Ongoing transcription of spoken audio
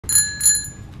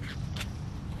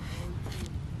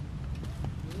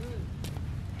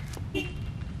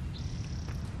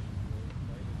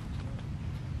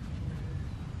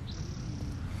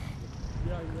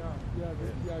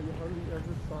Yeah, you hardly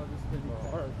ever saw this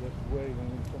many cars. Just wait and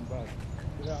then come back.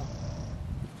 Yeah.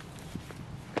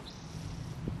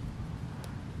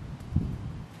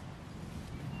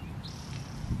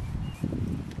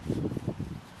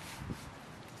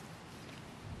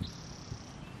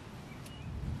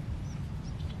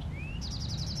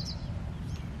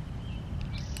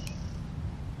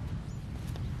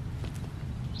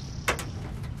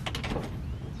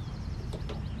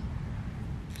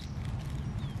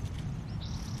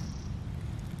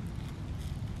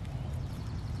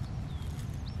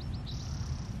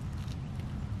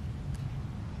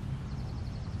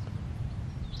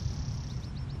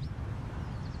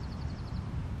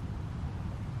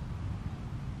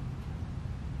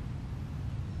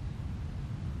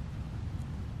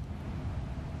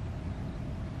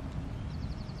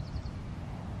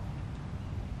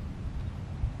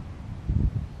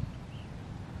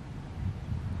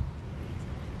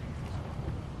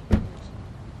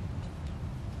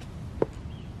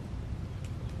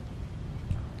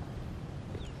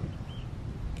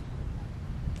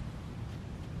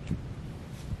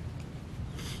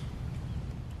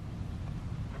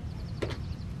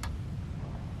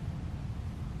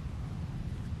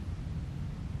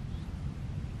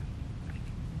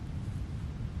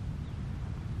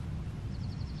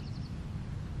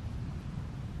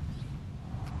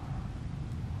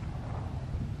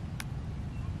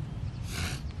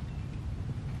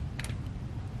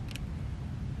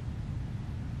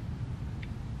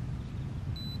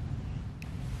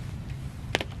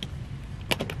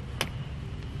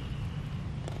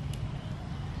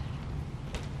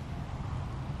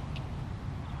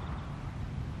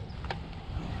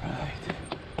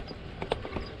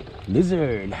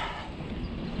 Lizard.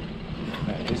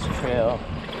 Alright, this trail,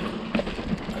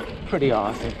 pretty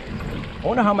awesome. I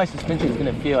wonder how my suspension is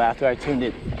gonna feel after I turned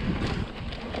it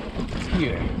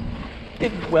here.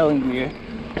 Did well in rear,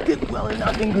 did well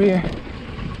enough in rear.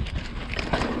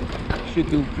 Should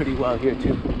do pretty well here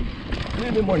too. A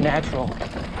little bit more natural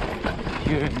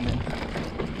here, and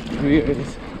then rear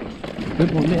is a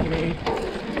bit more man-made.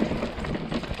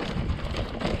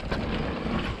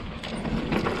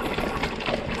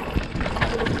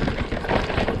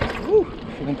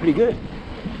 Feeling pretty good.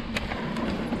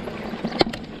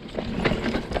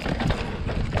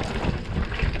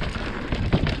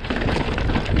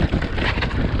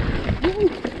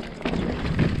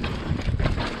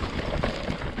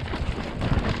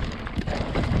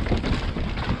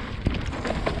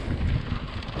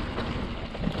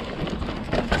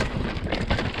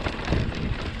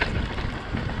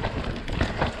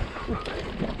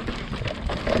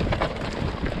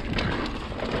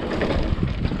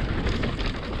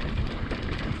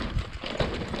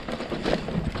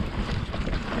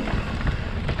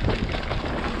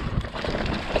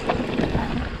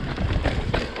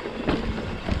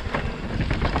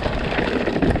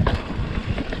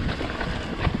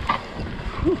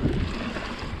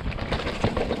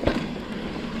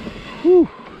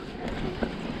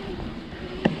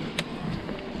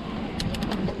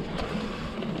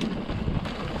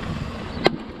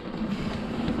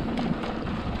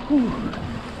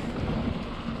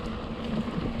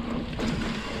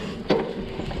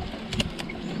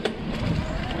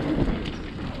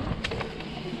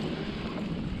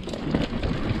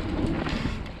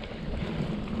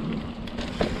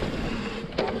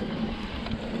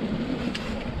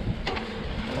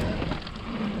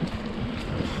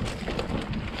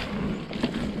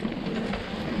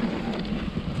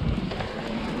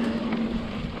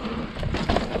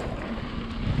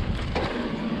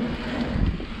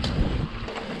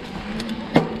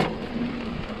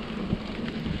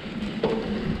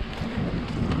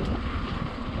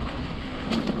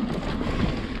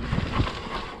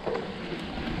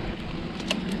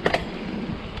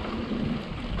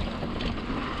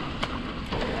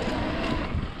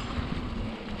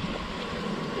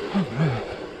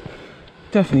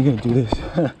 Definitely gonna do this.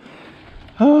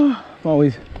 Oh, I'm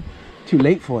always too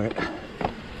late for it.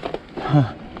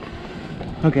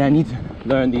 Okay, I need to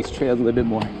learn these trails a little bit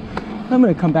more. I'm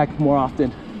gonna come back more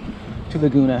often to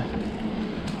Laguna.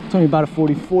 It's only about a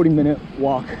 40 minute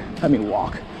walk.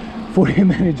 40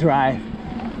 minute drive.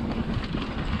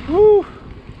 Woo!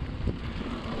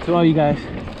 To all you guys,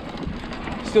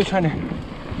 still trying to,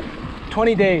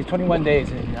 20 days, 21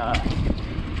 days, and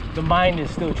the mind is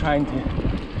still trying to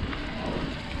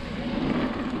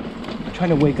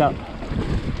wake up,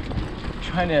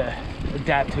 trying to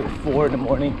adapt to 4 in the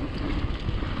morning.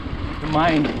 The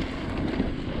mind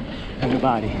and the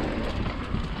body,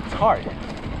 it's hard.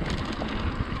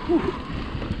 Whew.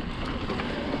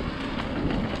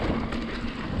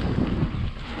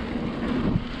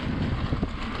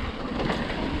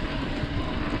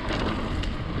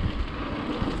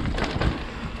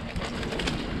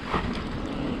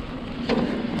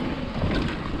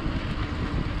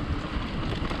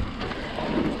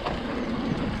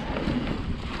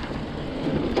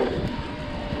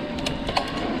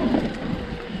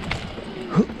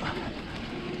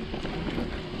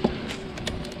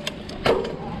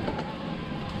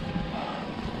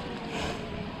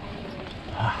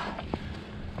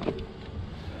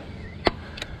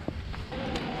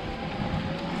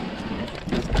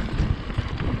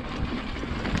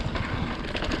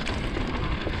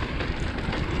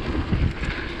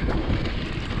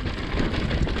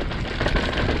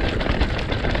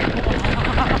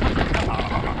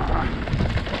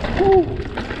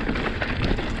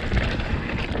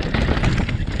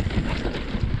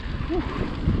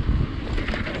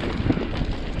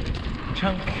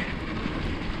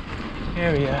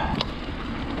 area.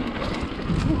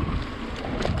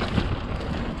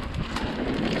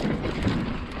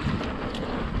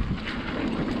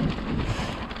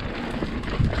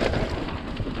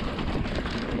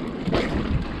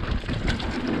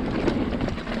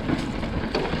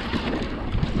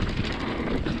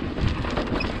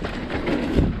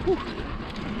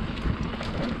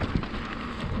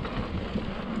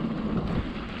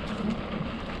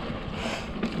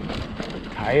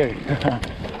 Tired.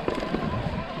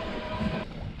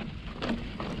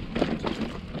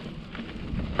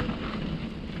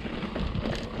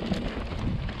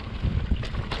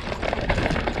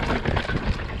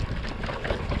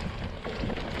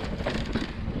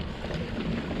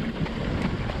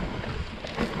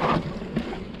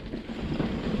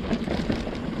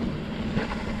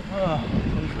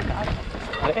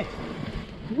 Hey.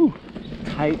 Woo.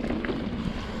 Tight,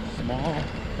 small.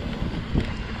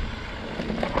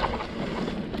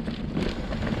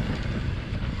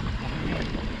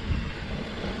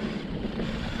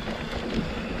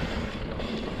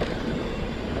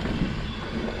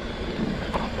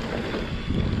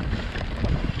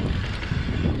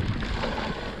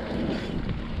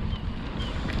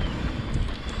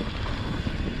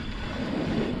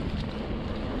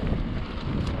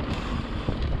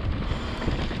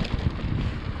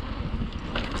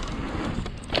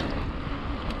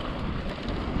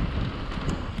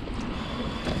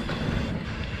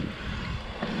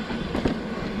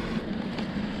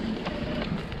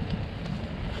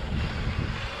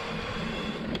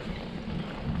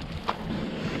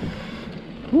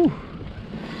 Whew.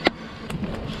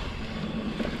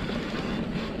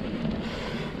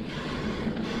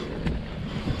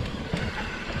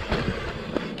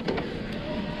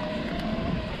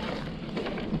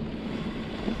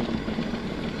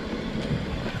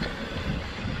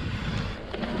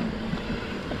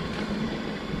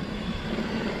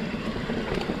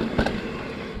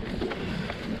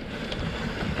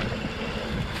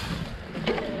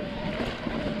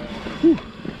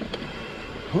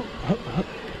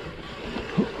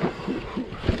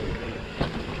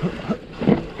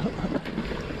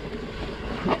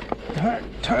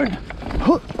 Turn.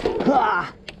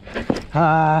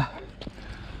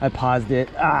 I paused it.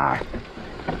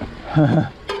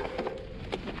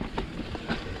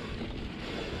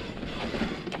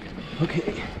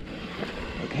 Okay.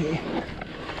 Okay.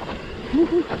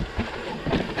 Woo-hoo.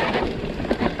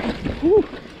 Woo.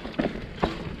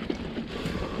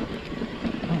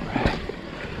 All right.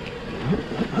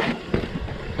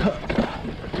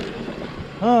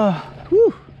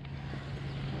 Whew.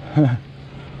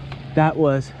 That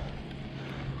was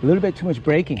a little bit too much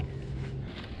braking.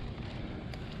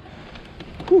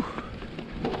 Whew.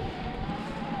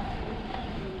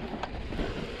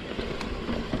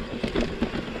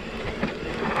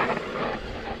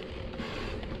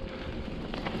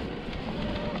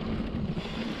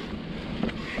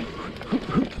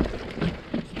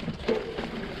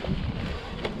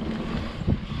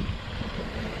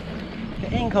 The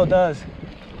ankle does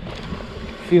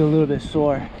feel a little bit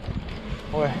sore,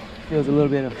 or feels a little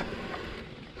bit of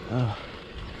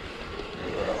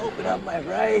open up my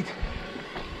right.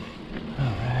 All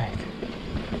right.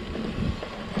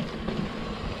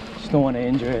 Just don't want to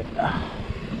injure it.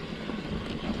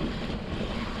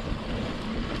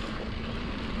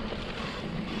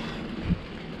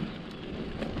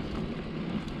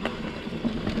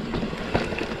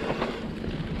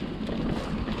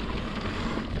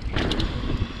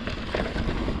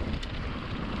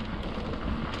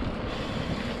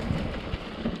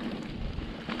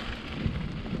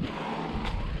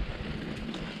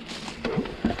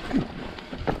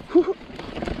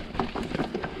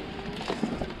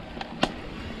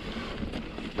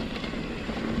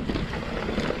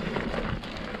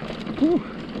 Whew.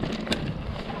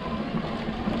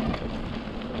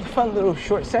 It's a fun little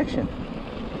short section.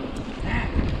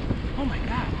 Oh my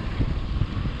god.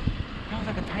 That was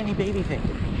like a tiny baby thing.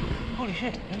 Holy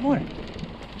shit, there's more.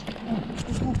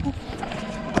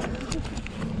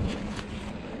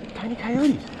 Tiny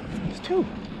coyotes. There's two.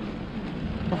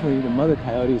 Hopefully the mother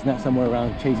coyote is not somewhere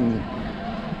around chasing me.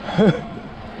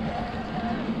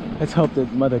 Let's hope the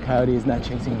mother coyote is not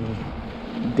chasing me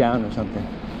down or something.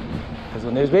 Because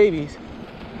when there's babies,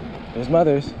 there's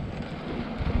mothers.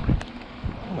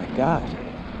 Oh my gosh.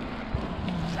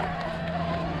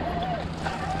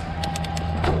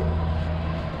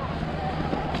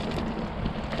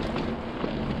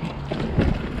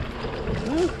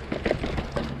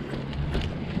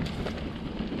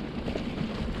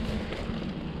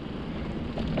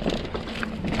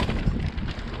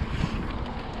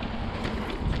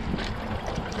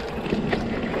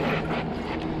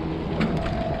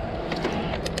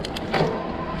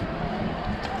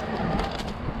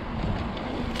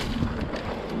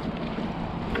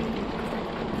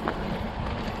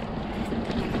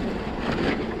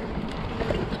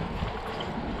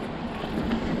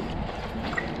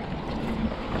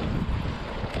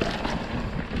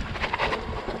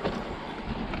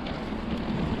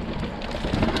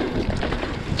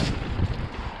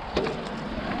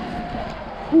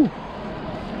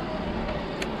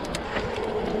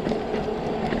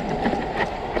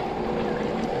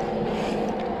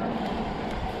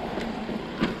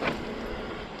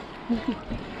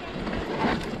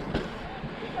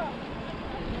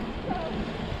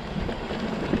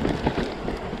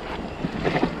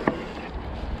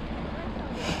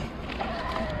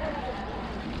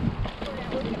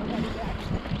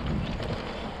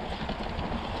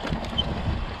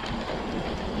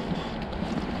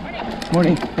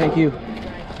 Morning, thank you.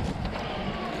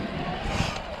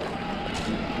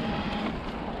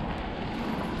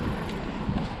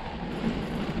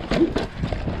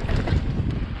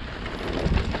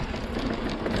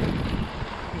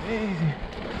 Amazing.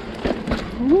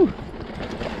 Woo.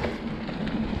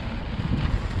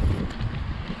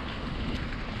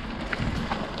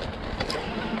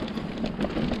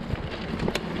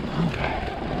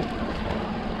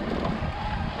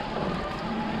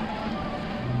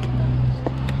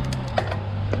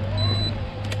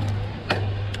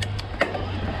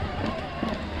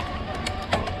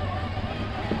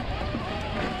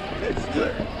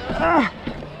 Ah.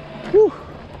 Whew.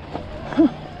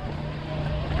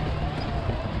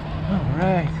 All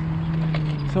right,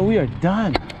 so we are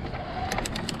done.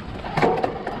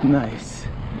 Nice.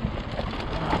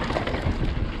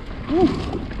 Whew.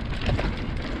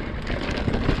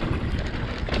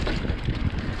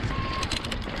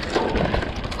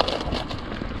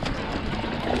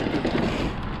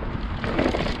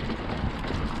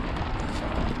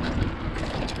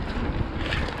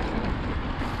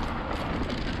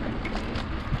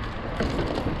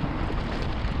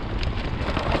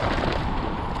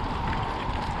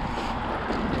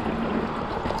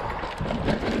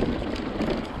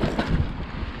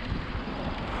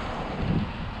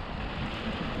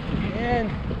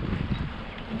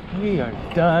 We are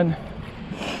done.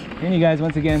 And you guys,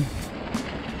 once again,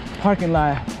 parking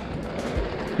lot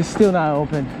is still not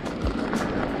open.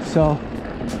 So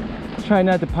try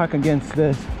not to park against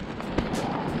this.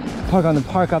 Park on the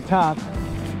park up top.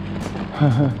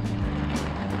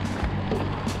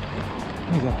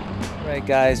 Alright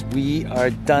guys, we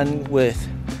are done with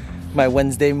my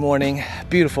Wednesday morning,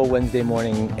 beautiful Wednesday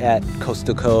morning at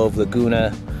Coastal Cove,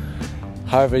 Laguna.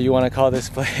 However you want to call this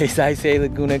place. I say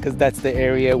Laguna because that's the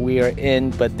area we are in,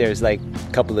 but there's like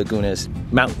a couple lagunas.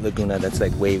 Mount Laguna, that's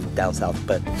like way down south.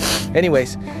 But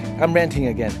anyways, I'm ranting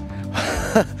again.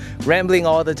 Rambling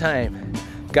all the time.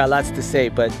 Got lots to say,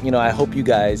 but you know, I hope you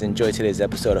guys enjoy today's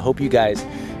episode. I hope you guys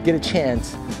get a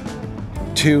chance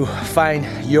to find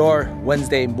your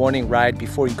Wednesday morning ride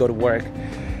before you go to work.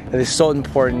 It is so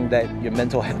important that your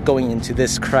mental health, going into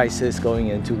this crisis, going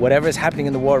into whatever is happening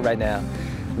in the world right now,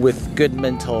 with good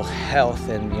mental health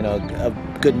and, you know,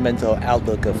 a good mental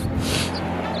outlook of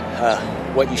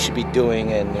what you should be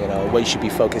doing and, you know, what you should be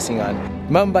focusing on.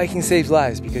 Mountain biking saves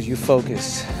lives because you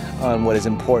focus on what is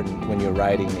important when you're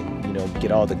riding and, you know, get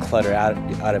all the clutter out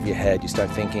of your head. You start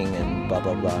thinking and blah,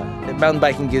 blah, blah. And mountain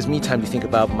biking gives me time to think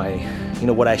about my, you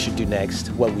know, what I should do next,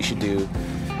 what we should do.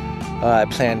 I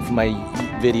plan for my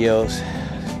videos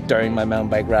during my mountain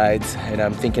bike rides, and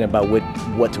I'm thinking about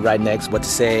what to ride next, what to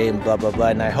say, and blah, blah, blah.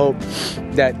 And I hope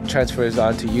that transfers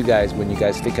on to you guys when you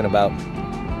guys thinking about,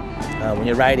 when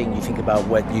you're riding, you think about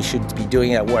what you should be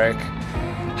doing at work,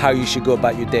 how you should go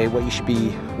about your day,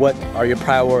 what are your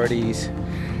priorities.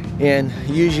 And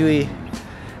usually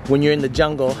when you're in the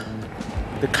jungle,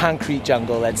 the concrete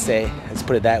jungle, let's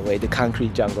put it that way, the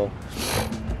concrete jungle,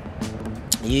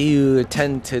 you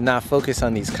tend to not focus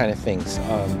on these kind of things.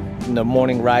 In the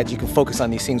morning rides, you can focus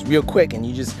on these things real quick and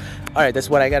you just, all right, that's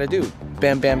what I gotta do.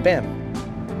 Bam, bam, bam.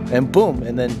 And boom,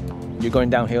 and then you're going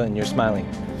downhill and you're smiling.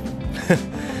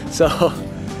 So,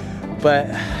 but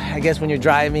I guess when you're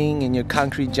driving in your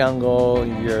concrete jungle,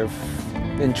 you're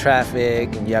in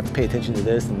traffic and you have to pay attention to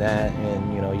this and that,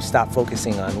 and you know, you stop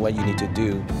focusing on what you need to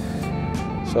do.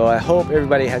 So I hope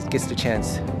everybody gets the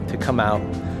chance to come out,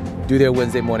 do their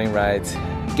Wednesday morning rides,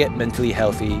 get mentally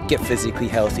healthy, get physically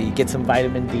healthy, get some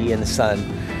vitamin D in the sun.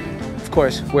 Of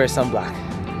course, wear sunblock,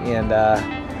 and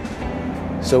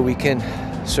so we can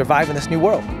survive in this new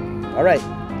world. All right,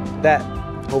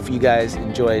 hopefully you guys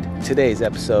enjoyed today's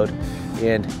episode,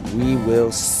 and we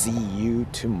will see you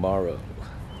tomorrow.